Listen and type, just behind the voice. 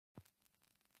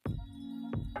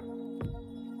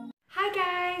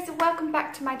Hi guys, welcome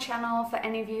back to my channel. For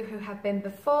any of you who have been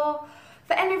before,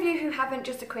 for any of you who haven't,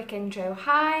 just a quick intro.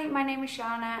 Hi, my name is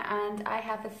Shana and I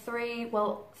have a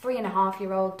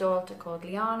 3.5-year-old daughter called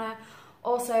Liana.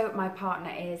 Also, my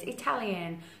partner is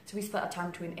Italian, so we split our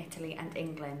time between Italy and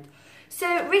England.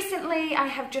 So recently I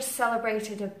have just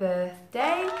celebrated a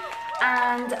birthday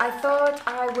and I thought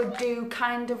I would do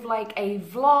kind of like a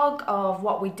vlog of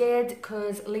what we did,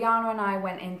 because Liana and I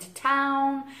went into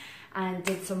town and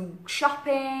did some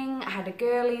shopping, had a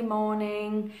girly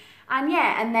morning, and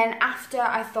yeah, and then after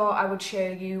I thought I would show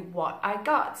you what I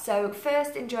got. So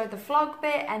first enjoy the vlog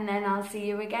bit and then I'll see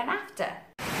you again after.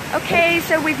 Okay,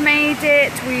 so we've made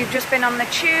it. We've just been on the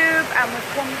tube and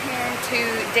we've come here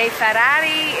to De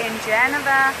Ferrari in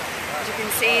Genova. As you can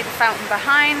see, the fountain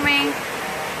behind me.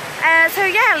 So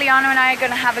yeah, Liana and I are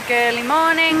going to have a girly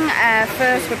morning.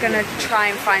 First we're going to try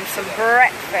and find some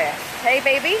breakfast. Hey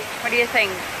baby, what do you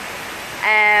think?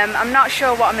 I'm not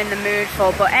sure what I'm in the mood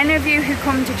for, but any of you who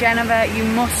come to Genova, you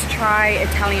must try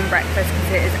Italian breakfast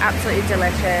because it is absolutely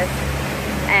delicious.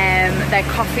 Their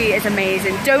coffee is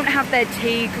amazing. Don't have their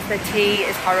tea because their tea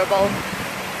is horrible,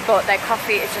 but their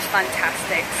coffee is just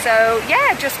fantastic. So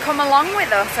yeah, just come along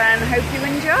with us and hope you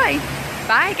enjoy.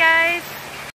 Bye guys.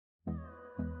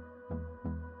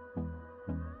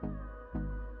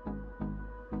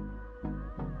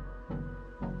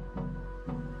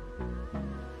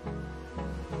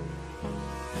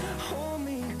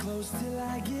 Till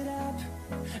I get up,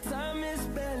 time is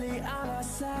barely on our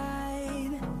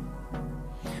side.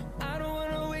 I don't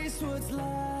wanna waste what's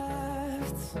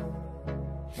left.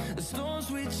 The storms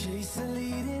we chase are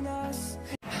leading us.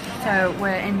 So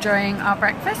we're enjoying our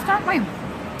breakfast, aren't we?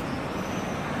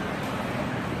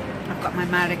 I've got my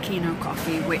Maracchino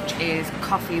coffee, which is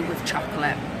coffee with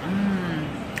chocolate.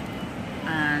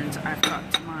 And I've got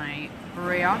my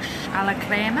brioche alla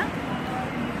crema.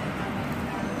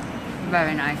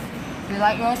 Very nice. Do you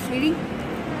like yours, sweetie?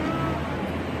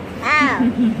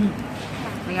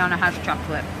 Liana has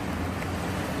chocolate.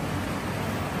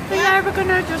 So yeah, we're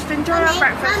gonna just enjoy our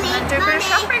breakfast and then do a bit of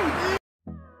shopping.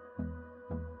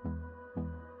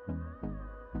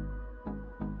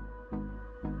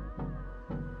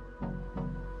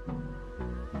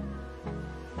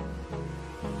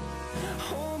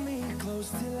 Hold me close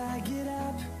till I get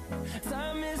up.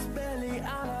 Time is barely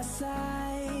on our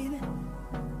side.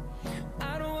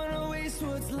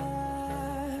 What's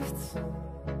left?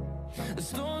 The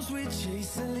storms we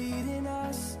chase are leading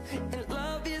us, and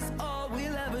love is all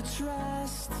we'll ever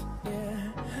trust.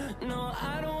 Yeah, no,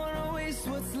 I don't wanna waste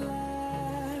what's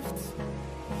left.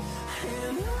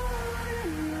 And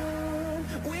on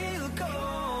we'll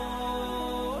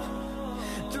go,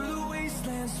 through the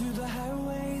wastelands, through the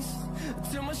highways,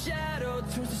 till my shadow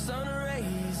turns to sun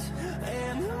rays.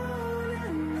 And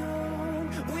on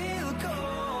we'll go.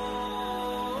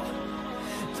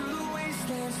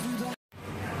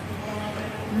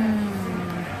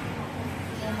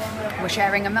 We're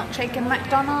sharing a milkshake in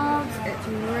McDonald's. It's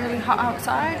really hot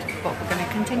outside, but we're going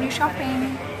to continue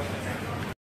shopping.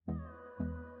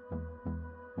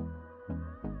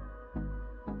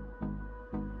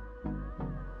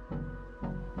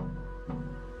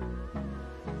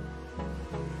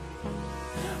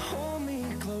 Hold me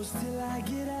close till I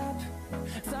get up.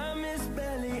 Time is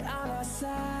barely on our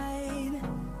side.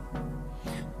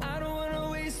 I don't wanna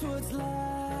waste what's left.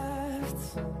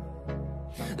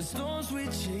 The storms we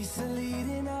chase are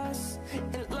leading us,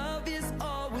 and love is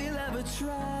all we'll ever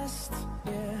trust.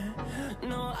 Yeah,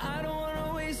 no, I don't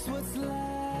wanna waste what's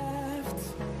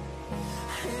left.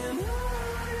 And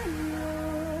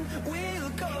on we'll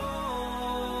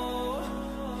go,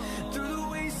 through the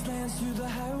wastelands, through the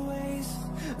highways,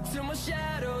 till my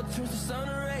shadow turns to sun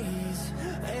rays.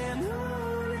 And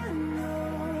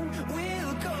on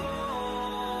we'll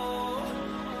go,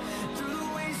 through the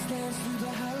wastelands, through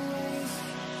the highways.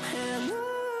 And on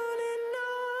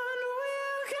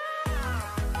we'll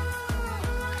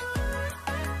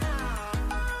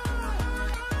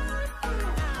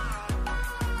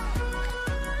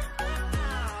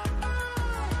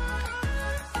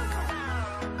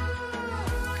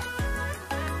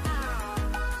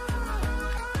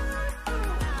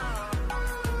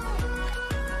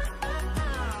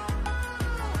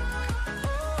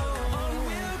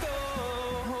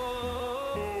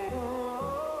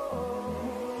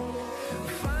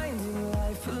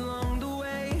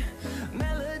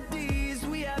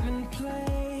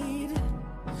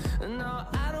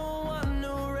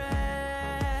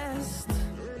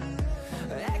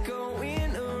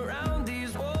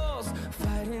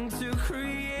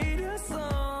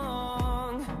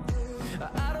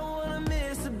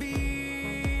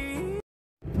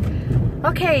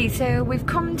Okay, so we've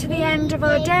come to the end of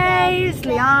our days.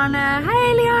 Liana,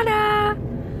 hey Liana!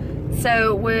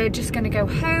 So we're just gonna go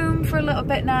home for a little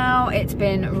bit now. It's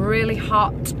been really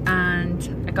hot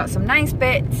and I got some nice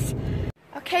bits.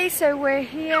 Okay, so we're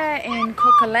here in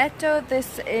Cocoleto.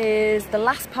 This is the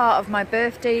last part of my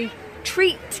birthday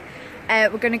treat.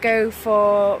 We're gonna go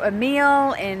for a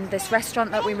meal in this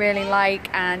restaurant that we really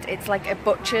like, and it's like a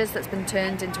butcher's that's been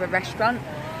turned into a restaurant.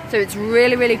 So it's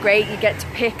really, really great. You get to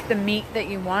pick the meat that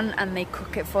you want and they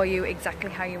cook it for you exactly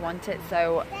how you want it.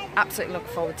 So absolutely look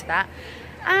forward to that.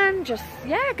 And just,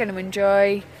 yeah, gonna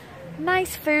enjoy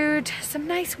nice food, some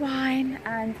nice wine,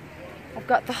 and I've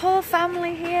got the whole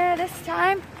family here this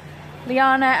time.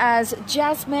 Liana as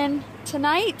Jasmine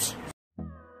tonight.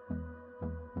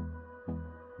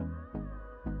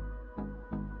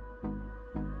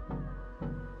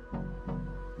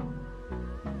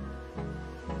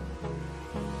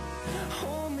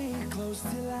 Hold me close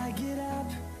till I get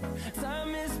up.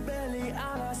 Time is barely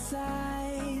on our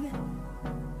side.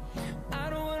 I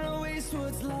don't wanna waste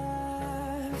what's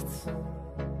left.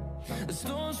 The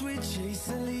storms we chase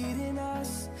are leading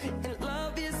us, and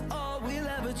love is all we'll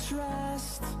ever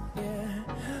trust.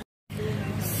 Yeah.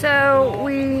 So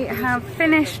we have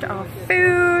finished our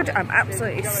food. I'm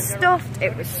absolutely stuffed.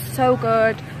 It was so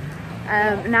good.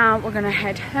 Now we're gonna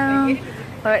head home,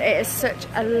 but it is such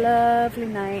a lovely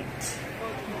night.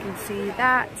 You can see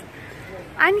that.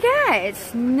 And yeah,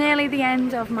 it's nearly the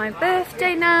end of my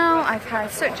birthday now. I've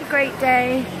had such a great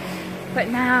day, but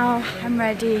now I'm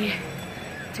ready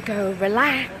to go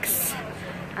relax,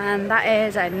 and that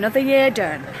is another year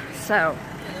done. So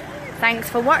thanks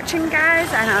for watching,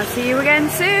 guys, and I'll see you again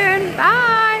soon.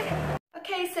 Bye.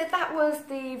 Okay, so that was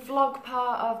the vlog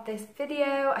part of this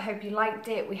video. I hope you liked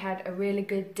it. We had a really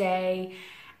good day.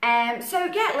 So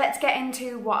yeah, let's get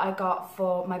into what I got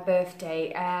for my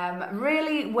birthday.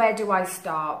 Really, where do I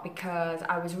start? Because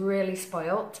I was really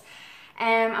spoilt.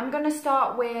 I'm gonna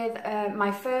start with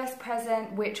my first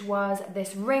present, which was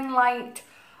this ring light.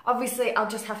 Obviously, I'll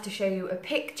just have to show you a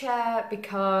picture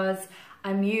because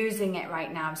I'm using it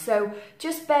right now. So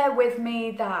just bear with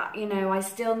me that, you know, I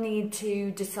still need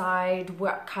to decide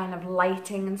what kind of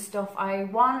lighting and stuff I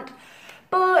want.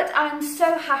 But I'm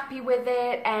so happy with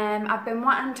it. I've been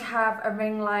wanting to have a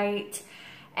ring light.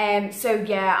 So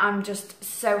yeah, I'm just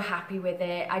so happy with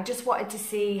it. I just wanted to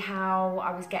see how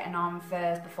I was getting on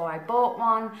first before I bought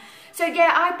one. So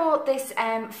yeah, I bought this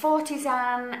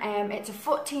Fortisan. It's a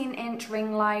 14-inch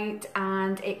ring light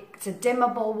and it's a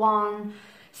dimmable one.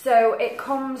 So it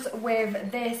comes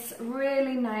with this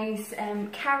really nice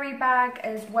carry bag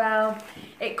as well.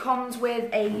 It comes with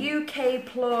a UK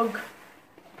plug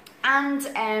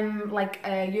and like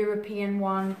a European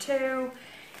one too.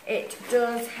 It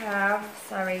does have,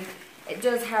 it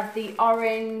does have the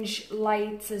orange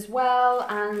lights as well,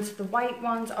 and the white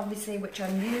ones obviously, which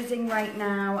I'm using right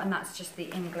now, and that's just the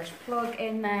English plug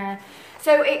in there.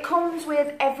 So it comes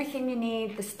with everything you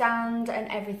need, the stand and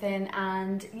everything,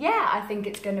 and yeah, I think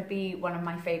it's going to be one of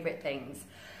my favourite things.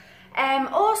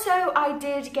 Also, I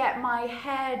did get my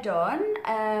hair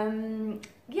done.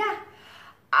 Yeah.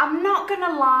 I'm not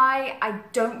gonna lie, I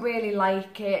don't really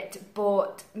like it,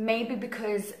 but maybe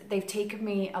because they've taken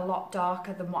me a lot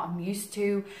darker than what I'm used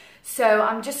to. So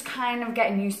I'm just kind of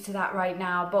getting used to that right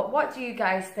now. But what do you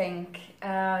guys think?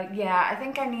 Yeah, I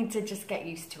think I need to just get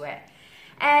used to it.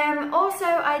 Also,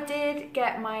 I did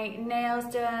get my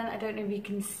nails done. I don't know if you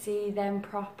can see them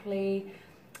properly.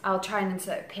 I'll try and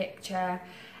insert a picture.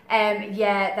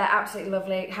 Yeah, they're absolutely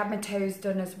lovely. Had my toes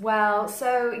done as well.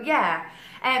 So yeah.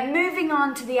 Moving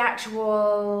on to the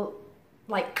actual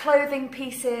like clothing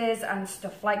pieces and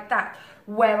stuff like that.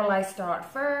 Where will I start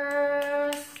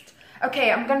first?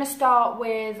 Okay, I'm gonna start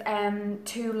with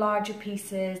two larger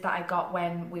pieces that I got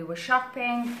when we were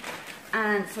shopping.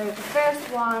 And so the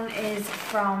first one is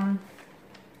from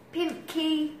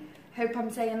Pimkie. Hope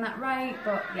I'm saying that right,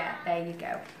 but yeah, there you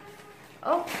go.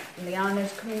 Oh,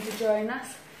 Liana's coming to join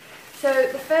us. So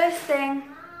the first thing,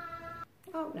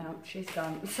 oh no, she's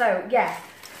gone. So yeah,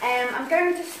 I'm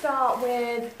going to start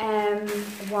with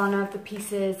one of the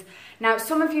pieces. Now,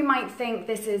 some of you might think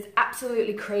this is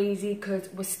absolutely crazy because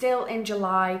we're still in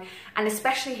July, and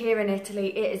especially here in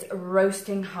Italy, it is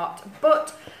roasting hot.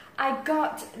 But I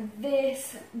got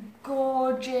this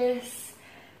gorgeous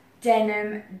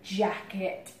denim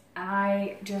jacket.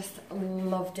 I just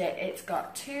loved it. It's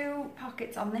got two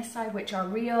pockets on this side, which are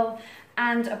real,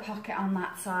 and a pocket on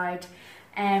that side.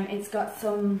 It's got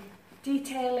some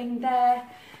detailing there.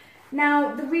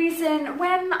 Now, the reason,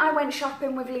 when I went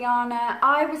shopping with Liana,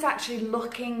 I was actually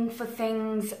looking for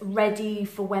things ready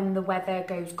for when the weather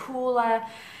goes cooler.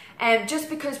 just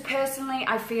because personally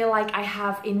I feel like I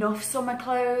have enough summer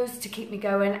clothes to keep me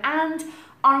going, and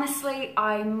honestly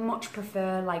I much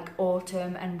prefer like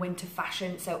autumn and winter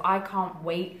fashion, so I can't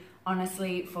wait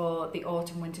honestly for the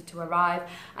autumn winter to arrive.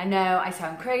 I know I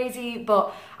sound crazy,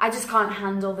 but I just can't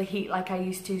handle the heat like I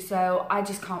used to, so I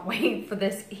just can't wait for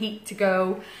this heat to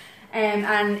go.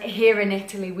 And here in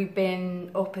Italy we've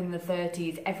been up in the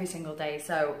 30s every single day,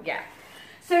 so yeah.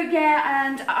 So yeah,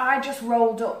 and I just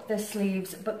rolled up the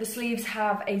sleeves, but the sleeves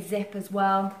have a zip as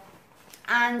well.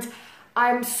 And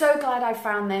I'm so glad I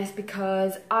found this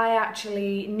because I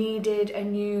actually needed a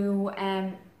new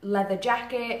leather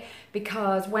jacket,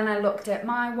 because when I looked at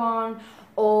my one,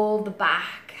 all the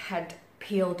back had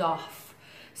peeled off.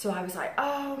 So I was like,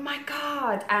 oh my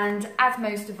God. And as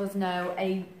most of us know,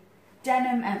 a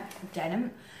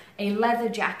leather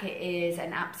jacket is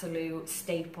an absolute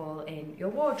staple in your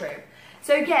wardrobe.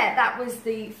 So yeah, that was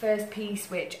the first piece,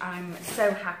 which I'm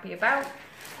so happy about.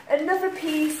 Another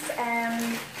piece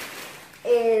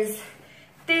is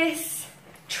this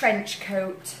trench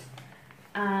coat.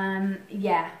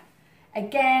 Yeah,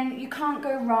 again, you can't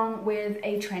go wrong with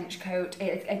a trench coat.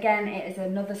 Again, it is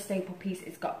another staple piece.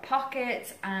 It's got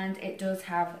pockets and it does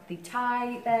have the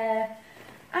tie there.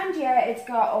 And yeah, it's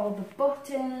got all the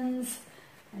buttons,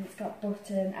 and it's got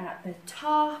button at the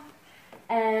top.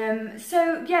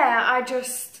 So yeah, I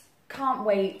just can't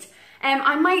wait.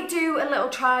 I might do a little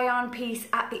try on piece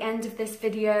at the end of this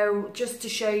video just to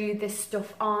show you this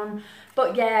stuff on.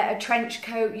 But yeah, a trench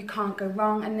coat, you can't go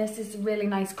wrong, and this is a really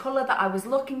nice colour that I was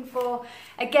looking for.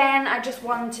 Again, I just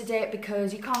wanted it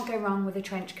because you can't go wrong with a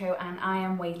trench coat, and I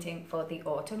am waiting for the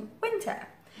autumn winter.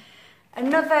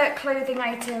 Another clothing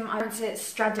item, I want it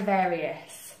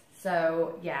Stradivarius.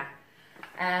 So yeah,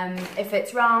 if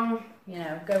it's wrong, you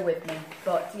know, go with me.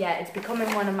 But yeah, it's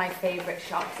becoming one of my favourite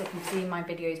shops. If you've seen my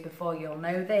videos before, you'll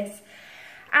know this.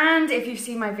 And if you've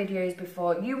seen my videos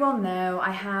before, you will know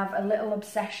I have a little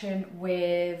obsession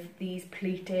with these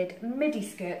pleated midi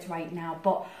skirts right now.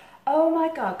 But oh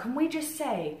my God, can we just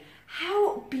say,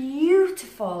 how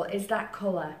beautiful is that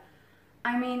colour?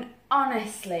 I mean,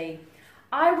 honestly,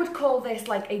 I would call this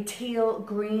like a teal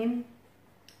green.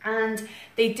 And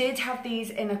they did have these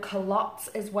in a culottes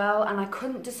as well, and I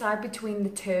couldn't decide between the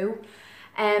two.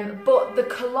 But the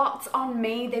culottes on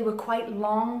me, they were quite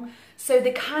long, so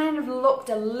they kind of looked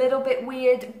a little bit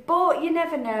weird, but you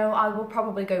never know, I will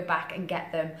probably go back and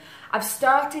get them. I've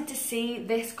started to see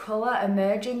this colour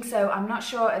emerging, so I'm not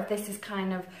sure if this is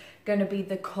kind of going to be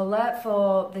the colour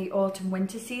for the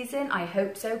autumn-winter season. I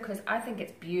hope so, because I think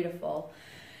it's beautiful.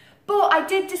 But I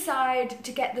did decide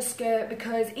to get the skirt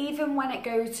because even when it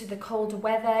goes to the colder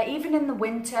weather, even in the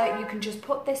winter, you can just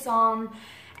put this on.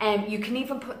 You can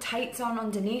even put tights on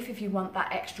underneath if you want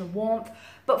that extra warmth.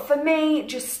 But for me,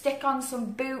 just stick on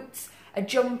some boots, a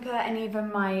jumper, and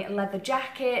even my leather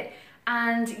jacket.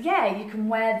 And yeah, you can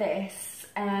wear this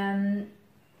in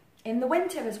the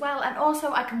winter as well. And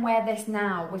also I can wear this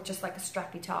now with just like a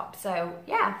strappy top. So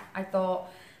yeah, I thought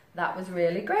that was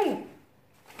really great.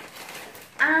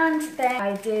 And then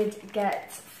I did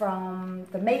get from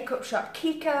the makeup shop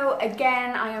Kiko.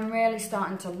 Again, I am really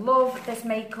starting to love this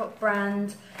makeup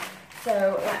brand.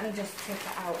 So let me just take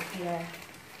it out here,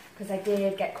 because I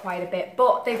did get quite a bit.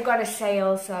 But they've got a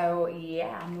sale, so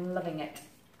yeah, I'm loving it.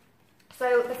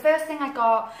 So the first thing I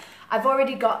got, I've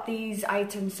already got these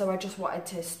items, so I just wanted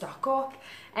to stock up.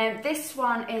 This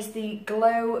one is the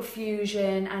Glow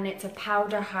Fusion, and it's a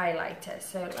powder highlighter.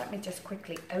 So let me just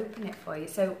quickly open it for you.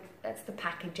 So that's the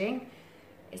packaging.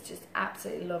 It's just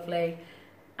absolutely lovely.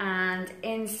 And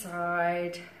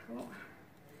inside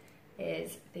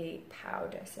is the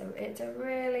powder. So it's a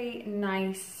really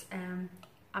nice,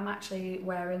 I'm actually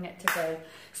wearing it today.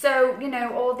 So, you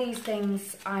know, all these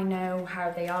things, I know how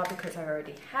they are because I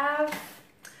already have.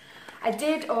 I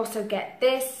did also get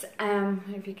this,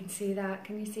 if you can see that.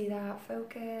 Can you see that?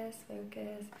 Focus,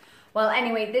 focus. Well,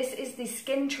 anyway, this is the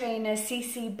Skin Trainer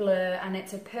CC Blur, and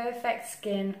it's a Perfect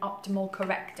Skin Optimal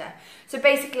Corrector. So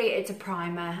basically, it's a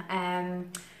primer.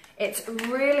 It's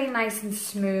really nice and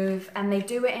smooth, and they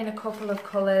do it in a couple of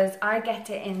colours. I get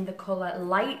it in the colour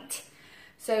Light.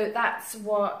 So that's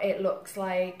what it looks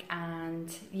like,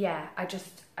 and yeah,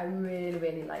 I really,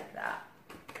 really like that.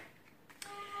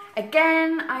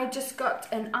 Again, I just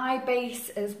got an eye base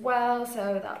as well,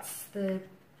 so that's the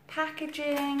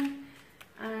packaging.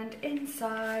 And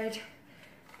inside,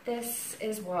 this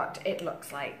is what it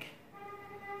looks like.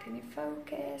 Can you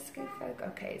focus? Can you focus?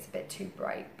 Okay, it's a bit too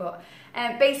bright, but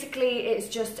basically it's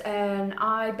just an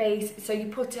eye base. So you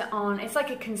put it on, it's like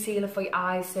a concealer for your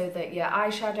eyes so that your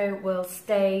eyeshadow will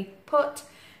stay put.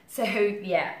 So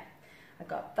yeah, I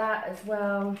got that as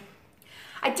well.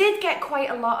 I did get quite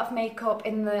a lot of makeup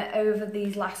over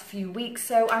these last few weeks,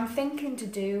 so I'm thinking to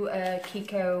do a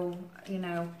Kiko, you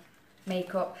know,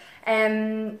 makeup.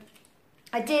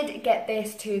 I did get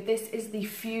this too. This is the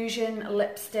Fusion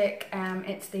lipstick.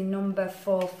 It's the number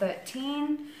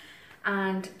 413,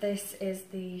 and this is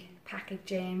the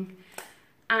packaging.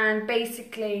 And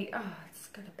basically, oh, it's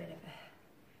got a bit of a...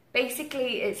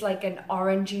 Basically, it's like an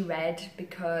orangey red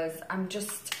because I'm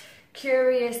just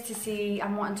curious to see.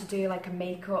 I'm wanting to do like a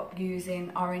makeup using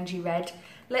orangey red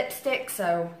lipstick,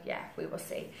 so yeah, we will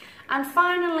see. And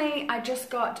finally, I just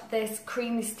got this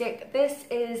cream stick. This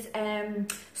is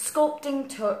Sculpting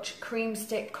Touch Cream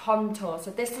Stick Contour.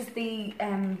 So this is the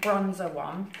bronzer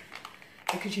one,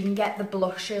 because you can get the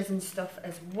blushes and stuff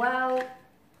as well.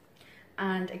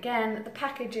 And again, the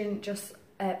packaging, just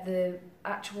the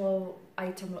actual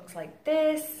item looks like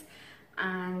this,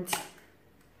 and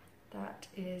that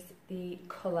is the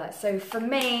colour. So for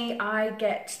me, I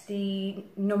get the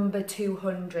number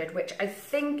 200, which I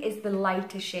think is the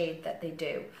lighter shade that they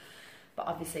do. But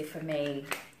obviously for me,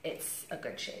 it's a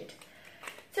good shade.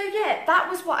 So yeah, that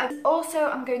was what I... Also,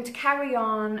 I'm going to carry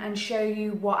on and show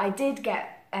you what I did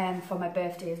get for my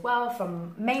birthday as well,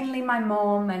 from mainly my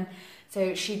mum, and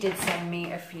so she did send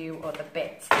me a few other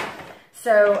bits.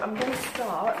 So I'm going to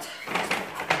start,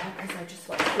 because I just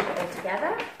like to keep it all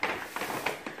together.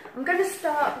 I'm going to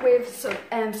start with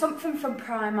something from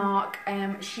Primark.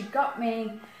 She got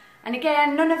me, and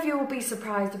again, none of you will be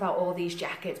surprised about all these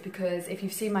jackets, because if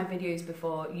you've seen my videos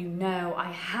before, you know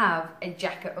I have a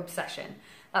jacket obsession.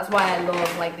 That's why I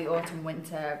love like the autumn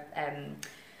winter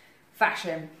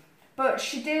fashion. But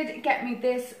she did get me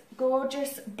this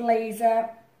gorgeous blazer.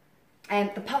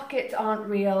 The pockets aren't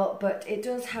real, but it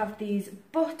does have these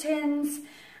buttons,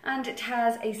 and it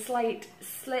has a slight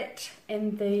slit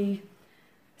in the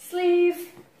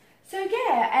sleeve. So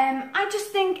yeah, I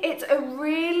just think it's a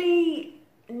really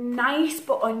nice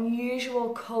but unusual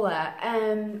colour.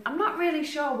 I'm not really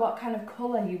sure what kind of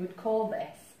colour you would call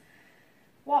this.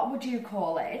 What would you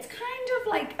call it? It's kind of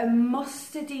like a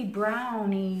mustardy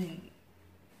browny.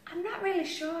 I'm not really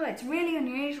sure. It's really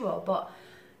unusual, but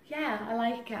yeah, I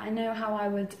like it. I know how I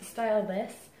would style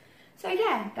this. So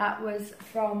yeah, that was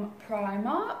from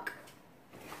Primark.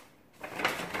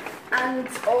 And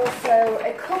also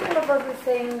a couple of other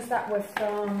things that were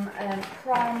from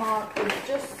Primark. Is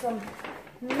just some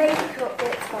makeup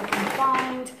bits I can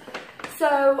find.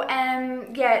 So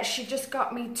yeah, she just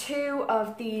got me 2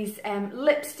 of these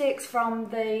lipsticks from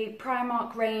the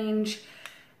Primark range,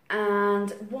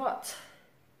 and what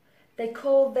they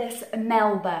call this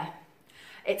Melba.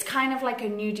 It's kind of like a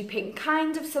nudie pink,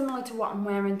 kind of similar to what I'm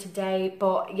wearing today,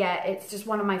 but yeah, it's just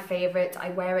one of my favourites. I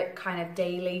wear it kind of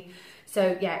daily.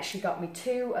 So yeah, she got me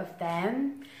 2 of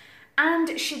them.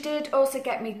 And she did also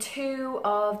get me 2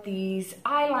 of these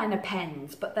eyeliner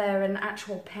pens, but they're an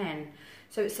actual pen.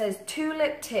 So it says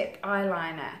Tulip Tip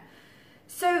Eyeliner.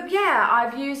 So yeah,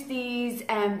 I've used these,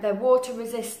 they're water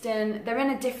resistant, they're in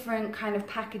a different kind of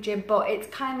packaging, but it's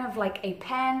kind of like a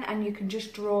pen, and you can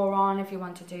just draw on if you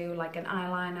want to do like an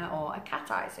eyeliner or a cat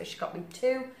eye. So she got me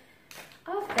 2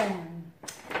 of them.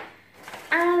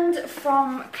 And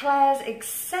from Claire's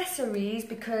Accessories,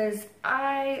 because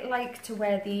I like to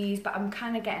wear these, but I'm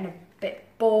kind of getting a bit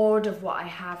bored of what I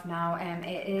have now,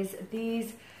 it is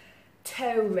these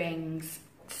toe rings.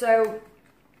 So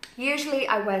usually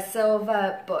I wear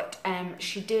silver, but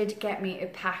she did get me a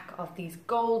pack of these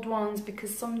gold ones,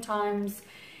 because sometimes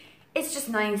it's just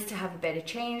nice to have a bit of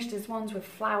change. There's ones with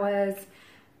flowers.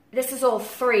 This is all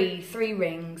three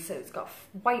rings, so it's got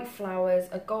white flowers,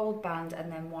 a gold band, and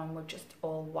then one with just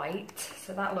all white.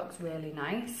 So that looks really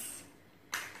nice.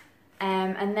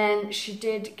 And then she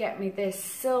did get me this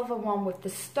silver one with the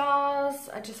stars.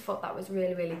 I just thought that was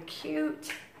really, really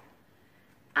cute.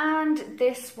 And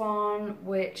this one,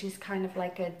 which is kind of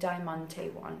like a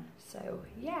diamante one. So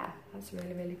yeah, that's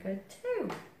really, really good too.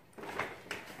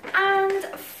 And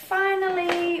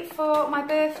finally, for my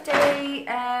birthday,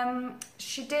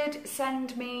 she did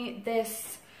send me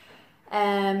this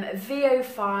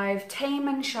VO5 Tame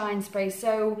and Shine spray.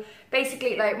 So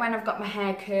basically, like when I've got my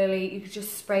hair curly, you could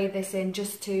just spray this in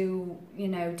just to, you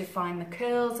know, define the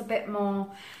curls a bit more.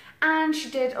 And she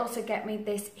did also get me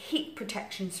this heat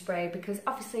protection spray, because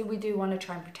obviously we do want to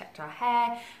try and protect our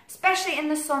hair, especially in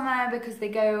the summer, because they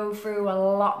go through a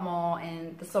lot more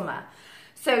in the summer.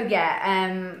 So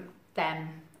yeah, them.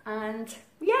 And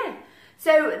yeah,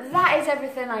 so that is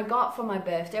everything I got for my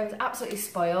birthday. I was absolutely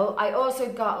spoiled. I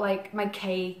also got like my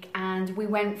cake, and we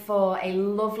went for a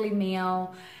lovely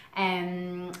meal,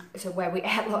 so where we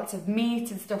ate lots of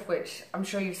meat and stuff, which I'm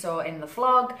sure you saw in the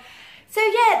vlog. So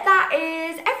yeah, that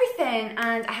is everything,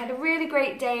 and I had a really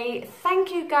great day. Thank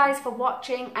you guys for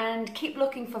watching, and keep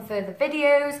looking for further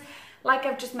videos. Like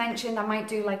I've just mentioned, I might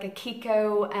do like a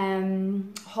Kiko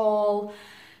haul.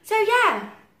 So yeah,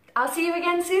 I'll see you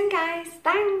again soon, guys.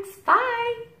 Thanks,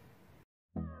 bye.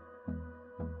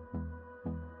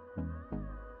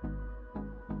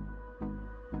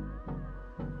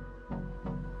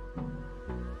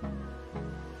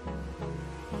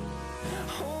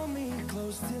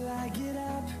 Till I get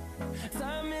up,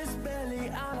 time is barely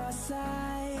on our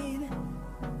side.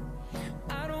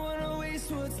 I don't wanna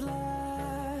waste what's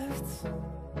left.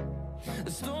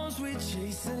 The storms we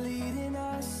chase are leading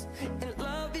us, and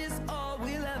love is all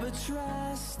we'll ever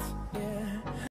trust. Yeah.